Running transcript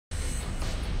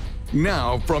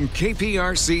Now from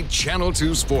KPRC Channel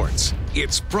 2 Sports,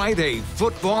 it's Friday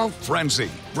Football Frenzy,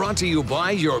 brought to you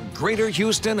by your Greater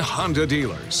Houston Honda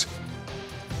dealers.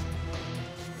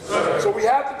 So we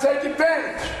have to take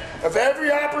advantage of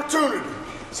every opportunity.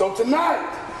 So tonight,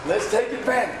 let's take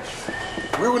advantage.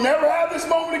 We will never have this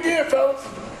moment again, fellas.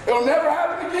 It'll never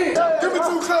happen again. Give me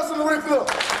 2 claps in the ring club.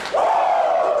 Give me 2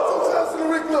 claps in the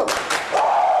ring club.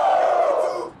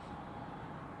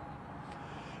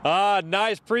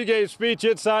 Nice pregame speech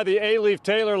inside the A-Leaf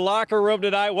Taylor locker room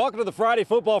tonight. Welcome to the Friday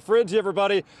Football Frenzy,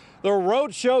 everybody. The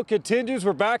road show continues.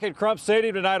 We're back at Crump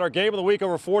Stadium tonight. Our game of the week,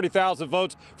 over 40,000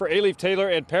 votes for A-Leaf Taylor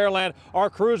and Pearland.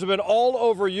 Our crews have been all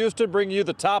over Houston, bringing you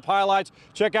the top highlights.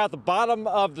 Check out the bottom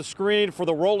of the screen for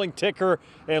the rolling ticker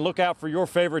and look out for your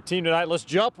favorite team tonight. Let's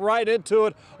jump right into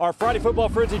it. Our Friday Football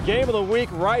Frenzy game of the week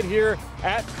right here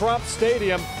at Crump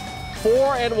Stadium.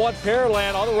 4-1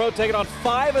 Pearland on the road, taking on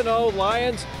 5-0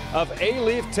 Lions of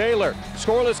A-Leaf Taylor.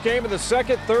 Scoreless game in the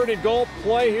second, 3rd and goal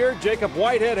play here. Jacob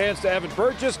Whitehead hands to Evan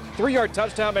Burgess. 3-yard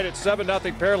touchdown made it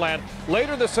 7-0 Pearland.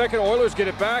 Later in the second, Oilers get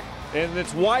it back, and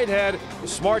it's Whitehead,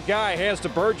 smart guy, hands to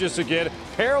Burgess again.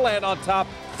 Pearland on top,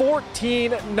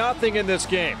 14-0 in this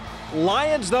game.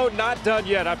 Lions, though, not done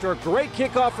yet. After a great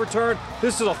kickoff return,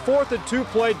 this is a 4th and 2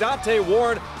 play. Dante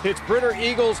Warren hits Brenner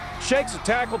Eagles, shakes a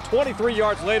tackle. 23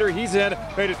 yards later, he's in,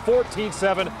 made it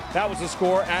 14-7. That was the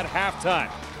score at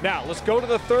halftime. Now, let's go to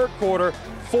the third quarter.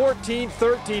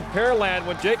 14-13 Pearland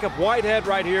when Jacob Whitehead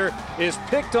right here is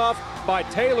picked off by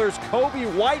Taylor's Kobe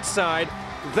Whiteside.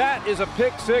 That is a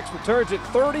pick six, returns it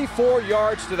 34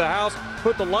 yards to the house,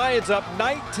 put the Lions up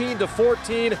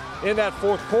 19-14 in that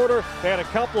fourth quarter. They had a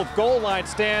couple of goal line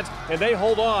stands, and they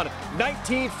hold on.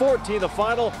 19-14 the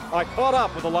final. I caught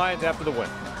up with the Lions after the win.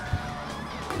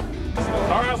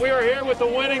 All right, we are here with the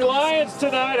winning Lions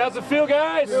tonight. How's it feel,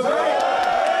 guys?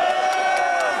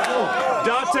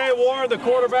 Dante Warren, the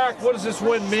quarterback, what does this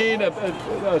win mean?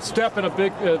 A step in a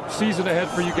big season ahead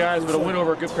for you guys, but a win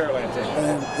over a good Pearland team.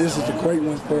 And this is a great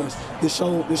one for us. This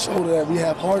showed that we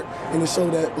have heart, and it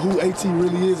showed that who AT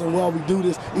really is and why we do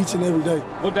this each and every day.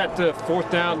 What did that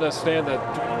fourth down stand, the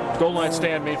goal line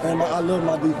stand mean for you? I love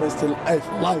my defense for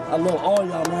life. I love all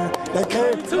y'all, man. They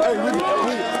came.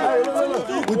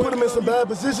 We put them in some bad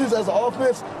positions as an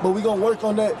offense, but we're going to work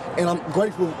on that, and I'm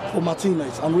grateful for my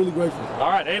teammates. I'm really grateful. All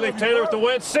right, A-Leaf Taylor with the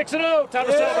win, 6-0. Time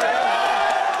to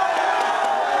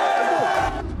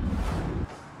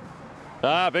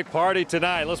celebrate. Big party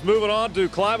tonight. Let's move it on to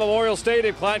Klein Memorial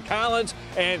Stadium. Klein Collins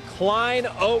and Klein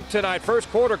Oak tonight. First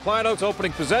quarter, Klein Oak's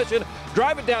opening possession.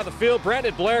 Driving down the field,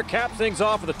 Brandon Blair caps things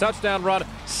off with a touchdown run.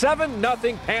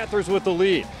 7-0 Panthers with the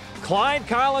lead. Klein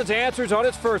Collins answers on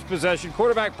his first possession.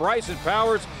 Quarterback Bryson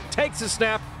Powers takes the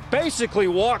snap, basically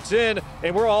walks in,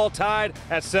 and we're all tied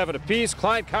at 7 apiece.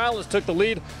 Klein Collins took the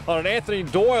lead on an Anthony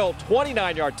Doyle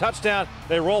 29-yard touchdown.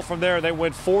 They roll from there, and they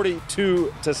win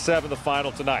 42-7 the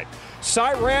final tonight.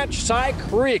 Cy Ranch, Cy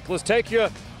Creek. Let's take you,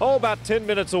 about 10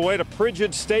 minutes away to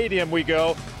Pridgeon Stadium we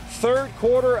go. Third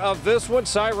quarter of this one,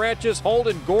 Cy Ranch's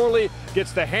Holden Gorley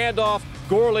gets the handoff.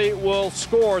 Gorley will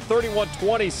score.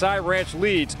 31-20, Cy Ranch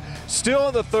leads. Still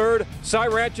in the third, Cy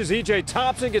Ranch's E.J.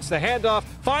 Thompson gets the handoff,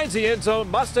 finds the end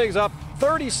zone. Mustangs up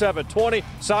 37-20.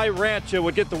 Cy Ranch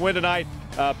would get the win tonight.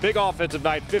 Big offensive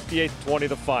night, 58-20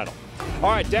 the final.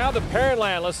 All right, down to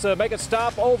Pearland. Let's make a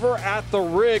stop over at the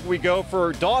Rig. We go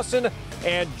for Dawson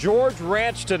and George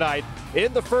Ranch tonight.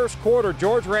 In the first quarter,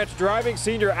 George Ranch driving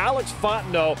senior Alex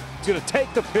Fontenot is going to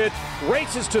take the pitch,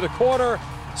 races to the corner.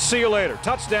 See you later.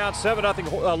 Touchdown,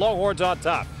 7-0 Longhorns on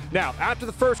top. Now, after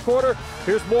the first quarter,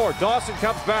 here's more. Dawson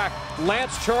comes back.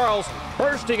 Lance Charles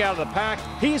bursting out of the pack.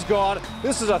 He's gone.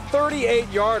 This is a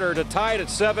 38-yarder to tie it at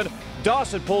 7.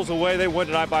 Dawson pulls away. They win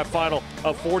tonight by a final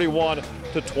of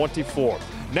 41-24.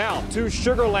 Now to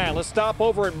Sugar Land. Let's stop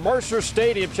over at Mercer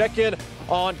Stadium. Check in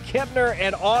on Kempner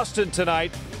and Austin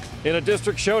tonight in a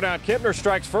district showdown. Kempner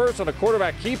strikes first on a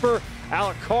quarterback keeper.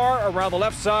 Alec Carr around the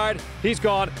left side. He's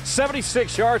gone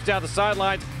 76 yards down the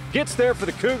sidelines. Gets there for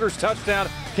the Cougars touchdown.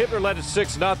 Kempner led it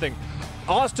 6-0.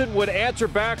 Austin would answer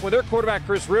back when their quarterback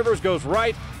Chris Rivers goes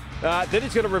right. Then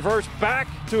he's going to reverse back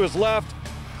to his left.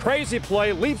 Crazy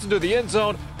play, leaps into the end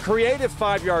zone. Creative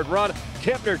 5-yard run.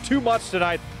 Kempner too much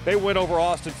tonight. They win over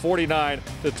Austin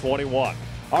 49-21.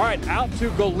 All right, out to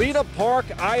Goleta Park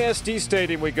ISD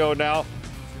Stadium we go now.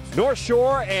 North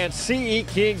Shore and C.E.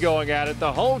 King going at it.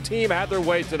 The home team had their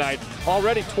way tonight.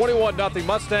 Already 21-0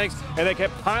 Mustangs, and they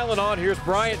kept piling on. Here's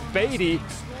Bryant Beatty.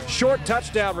 Short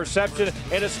touchdown reception,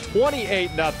 and it's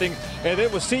 28-0. And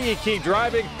then with C.E. King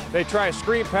driving, they try a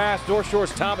screen pass. North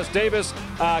Shore's Thomas Davis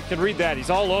can read that. He's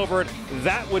all over it.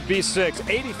 That would be 6.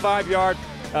 85-yard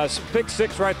Pick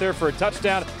six right there for a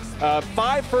touchdown.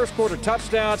 5 first-quarter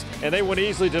touchdowns, and they win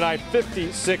easily tonight,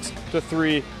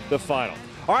 56-3 the final.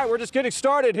 All right, we're just getting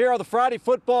started here on the Friday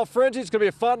Football Frenzy. It's going to be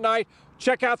a fun night.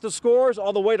 Check out the scores.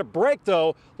 On the way to break,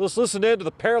 though, let's listen in to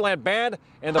the Pearland Band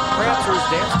and the Prancers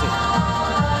dance team.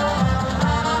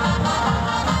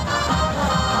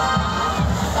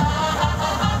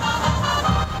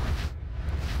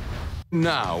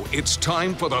 Now it's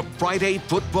time for the Friday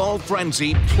Football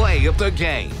Frenzy Play of the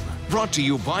Game. Brought to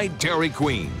you by Dairy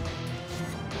Queen.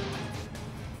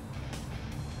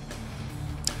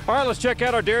 All right, let's check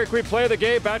out our Dairy Queen Play of the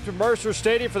Game back to Mercer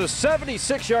Stadium for the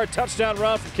 76-yard touchdown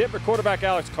run from Kemper quarterback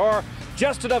Alex Carr.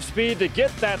 Just enough speed to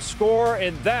get that score,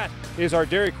 and that is our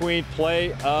Dairy Queen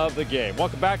Play of the Game.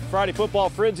 Welcome back to Friday Football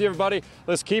Frenzy, everybody.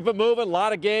 Let's keep it moving. A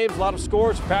lot of games, a lot of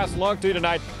scores to pass along to you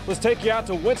tonight. Let's take you out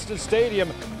to Winston Stadium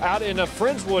out in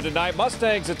Friendswood tonight.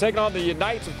 Mustangs are taking on the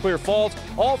Knights of Clear Falls.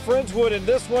 All Friendswood in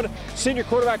this one. Senior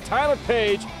quarterback Tyler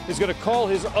Page is going to call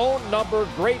his own number.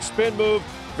 Great spin move.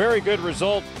 Very good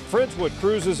result. Friendswood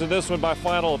cruises in this one by a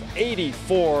final of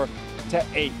 84-8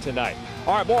 tonight.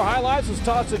 All right, more highlights. Let's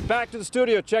toss it back to the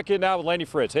studio. Check in now with Laney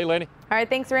Fritz. Hey, Laney. All right,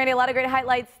 thanks, Randy. A lot of great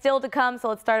highlights still to come, so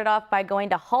let's start it off by going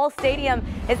to Hall Stadium.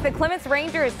 It's the Clements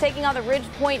Rangers taking on the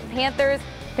Ridgepoint Panthers.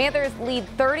 Panthers lead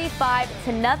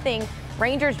 35-0.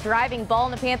 Rangers driving ball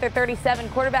in the Panther 37.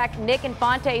 Quarterback Nick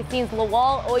Infante sees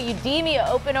Lawal Oyudemi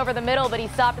open over the middle, but he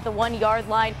stopped at the 1-yard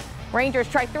line. Rangers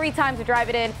try 3 times to drive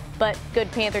it in, but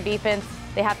good Panther defense.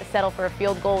 They have to settle for a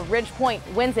field goal. Ridgepoint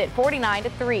wins it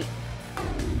 49-3.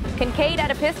 Kincaid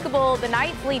at Episcopal. The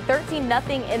Knights lead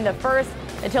 13-0 in the first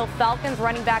until Falcons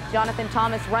running back Jonathan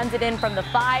Thomas runs it in from the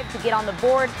 5 to get on the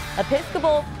board.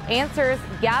 Episcopal answers.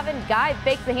 Gavin Guy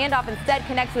fakes the handoff, instead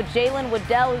connects with Jalen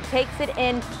Waddell, who takes it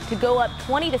in to go up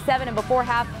 20-7. And before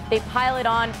half, they pile it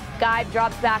on. Guy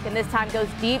drops back and this time goes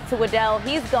deep to Waddell.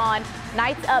 He's gone.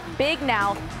 Knights up big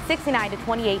now,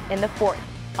 69-28 in the fourth.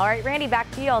 All right, Randy, back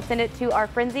to you. I'll send it to our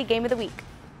Frenzy Game of the Week.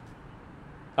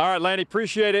 All right, Lanny,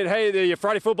 appreciate it. Hey, the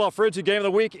Friday Football Frenzy Game of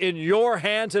the Week in your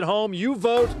hands at home. You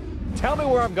vote. Tell me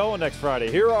where I'm going next Friday.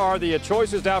 Here are the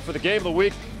choices now for the Game of the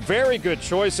Week. Very good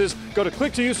choices. Go to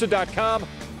clicktohouston.com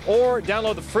or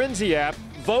download the Frenzy app.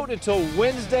 Vote until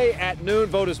Wednesday at noon.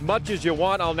 Vote as much as you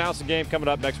want. I'll announce the game coming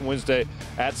up next Wednesday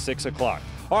at 6 o'clock.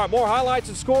 All right, more highlights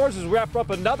and scores as we wrap up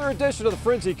another edition of the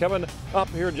Frenzy coming up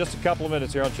here in just a couple of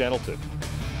minutes here on Channel 2.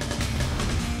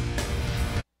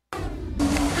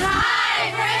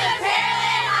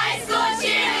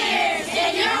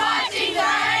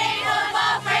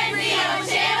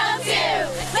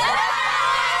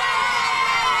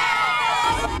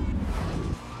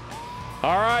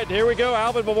 All right, here we go.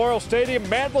 Alvin Memorial Stadium.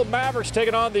 Manville Mavericks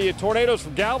taking on the Tornadoes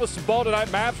from Galveston ball tonight.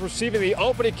 Mavs receiving the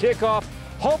opening kickoff.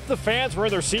 Hope the fans were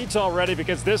in their seats already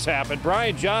because this happened.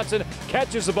 Brian Johnson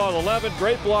catches the ball at 11.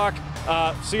 Great block.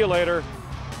 See you later.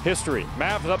 History.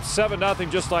 Mavs up 7-0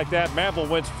 just like that. Manville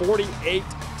wins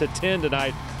 48-10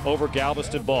 tonight over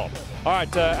Galveston ball. All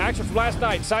right, action from last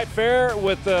night. Site Fair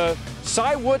with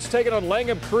Cy Woods taking on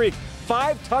Langham Creek.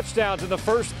 5 touchdowns in the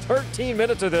first 13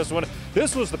 minutes of this one.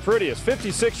 This was the prettiest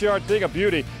 56-yard thing of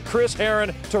beauty. Chris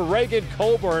Herron to Reagan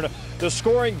Colburn. The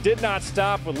scoring did not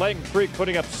stop with Langham Creek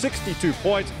putting up 62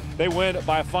 points. They win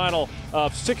by a final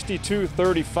of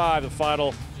 62-35, the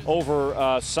final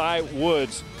over Cy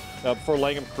Woods for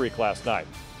Langham Creek last night.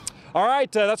 All right,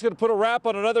 that's going to put a wrap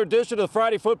on another edition of the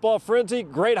Friday Football Frenzy.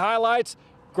 Great highlights.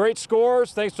 Great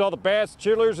scores. Thanks to all the bands,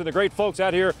 cheerleaders, and the great folks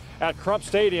out here at Crump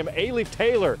Stadium. A-Leaf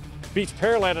Taylor beats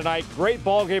Pearland tonight. Great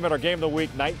ball game at our Game of the Week,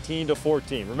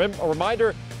 19-14. Remember, a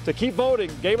reminder to keep voting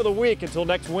Game of the Week until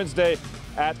next Wednesday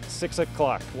at 6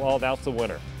 o'clock. We'll announce the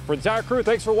winner. For the entire crew,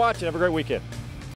 thanks for watching. Have a great weekend.